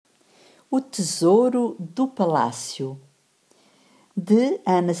O tesouro do palácio, de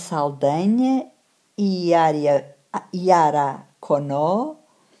Ana Saldanha e Yara,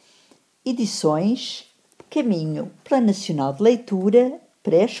 edições Caminho pela Nacional de Leitura,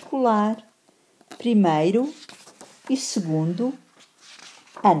 pré-escolar, 1º e 2º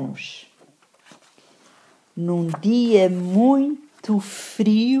anos. Num dia muito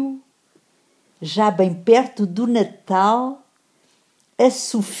frio, já bem perto do Natal, a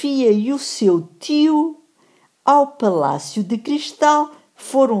Sofia e o seu tio ao Palácio de Cristal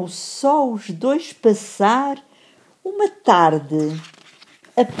foram só os dois passar uma tarde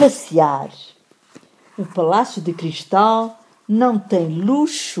a passear. O Palácio de Cristal não tem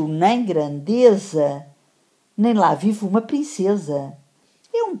luxo nem grandeza, nem lá vive uma princesa.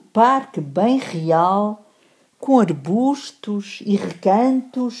 É um parque bem real, com arbustos e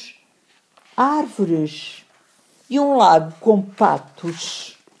recantos, árvores e um lago com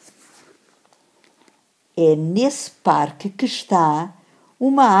patos. É nesse parque que está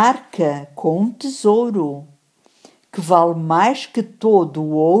uma arca com um tesouro, que vale mais que todo o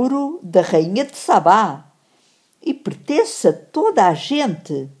ouro da rainha de Sabá e pertence a toda a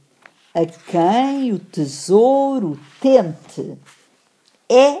gente, a quem o tesouro tente.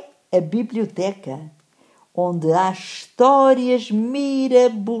 É a biblioteca, onde há histórias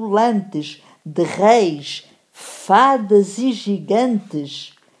mirabolantes de reis, fadas e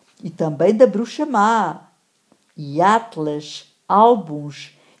gigantes, e também da bruxa má, e atlas,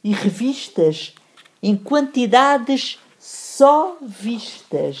 álbuns e revistas em quantidades só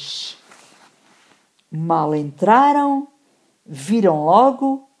vistas. Mal entraram, viram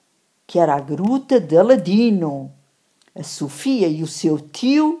logo que era a gruta de Aladino. A Sofia e o seu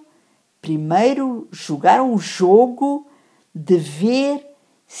tio primeiro jogaram o jogo de ver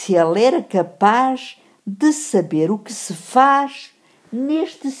se ela era capaz de saber o que se faz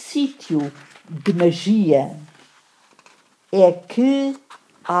neste sítio de magia. É que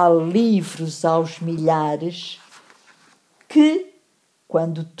há livros aos milhares que,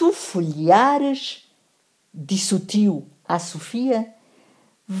 quando tu folheares, disse o tio à Sofia,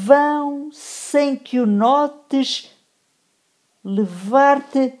 vão, sem que o notes,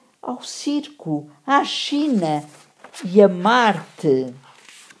 levar-te ao circo, à China e a Marte.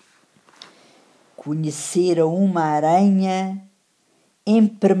 Conheceram uma aranha em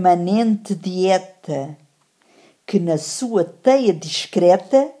permanente dieta, que na sua teia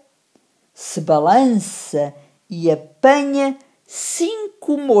discreta se balança e apanha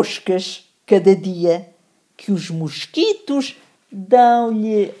 5 moscas cada dia, que os mosquitos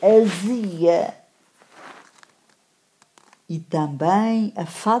dão-lhe azia. E também a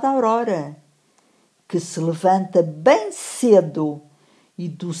fada Aurora, que se levanta bem cedo e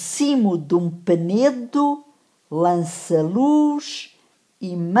do cimo de um penedo lança luz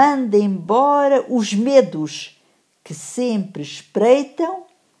e manda embora os medos que sempre espreitam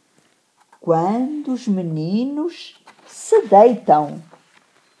quando os meninos se deitam.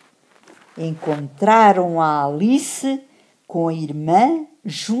 Encontraram a Alice com a irmã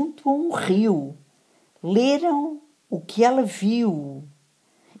junto a um rio. Leram o que ela viu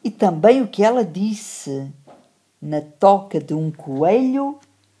e também o que ela disse na toca de um coelho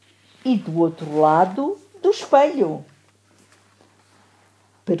e do outro lado do espelho.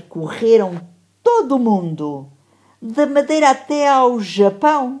 Percorreram todo o mundo, da Madeira até ao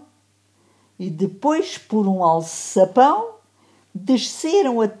Japão, e depois, por um alçapão,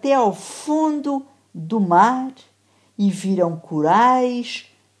 desceram até ao fundo do mar e viram corais,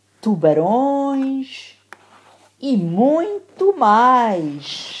 tubarões e muito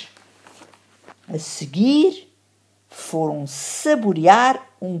mais. A seguir, foram saborear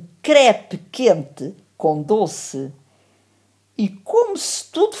um crepe quente com doce. E como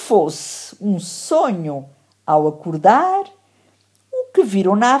se tudo fosse um sonho ao acordar, o que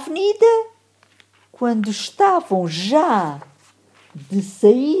viram na avenida, quando estavam já de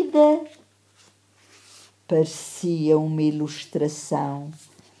saída, parecia uma ilustração,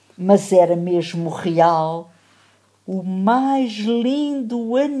 mas era mesmo real, o mais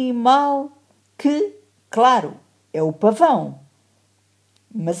lindo animal que, claro, é o pavão.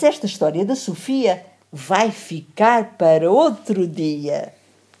 Mas esta história da Sofia vai ficar para outro dia.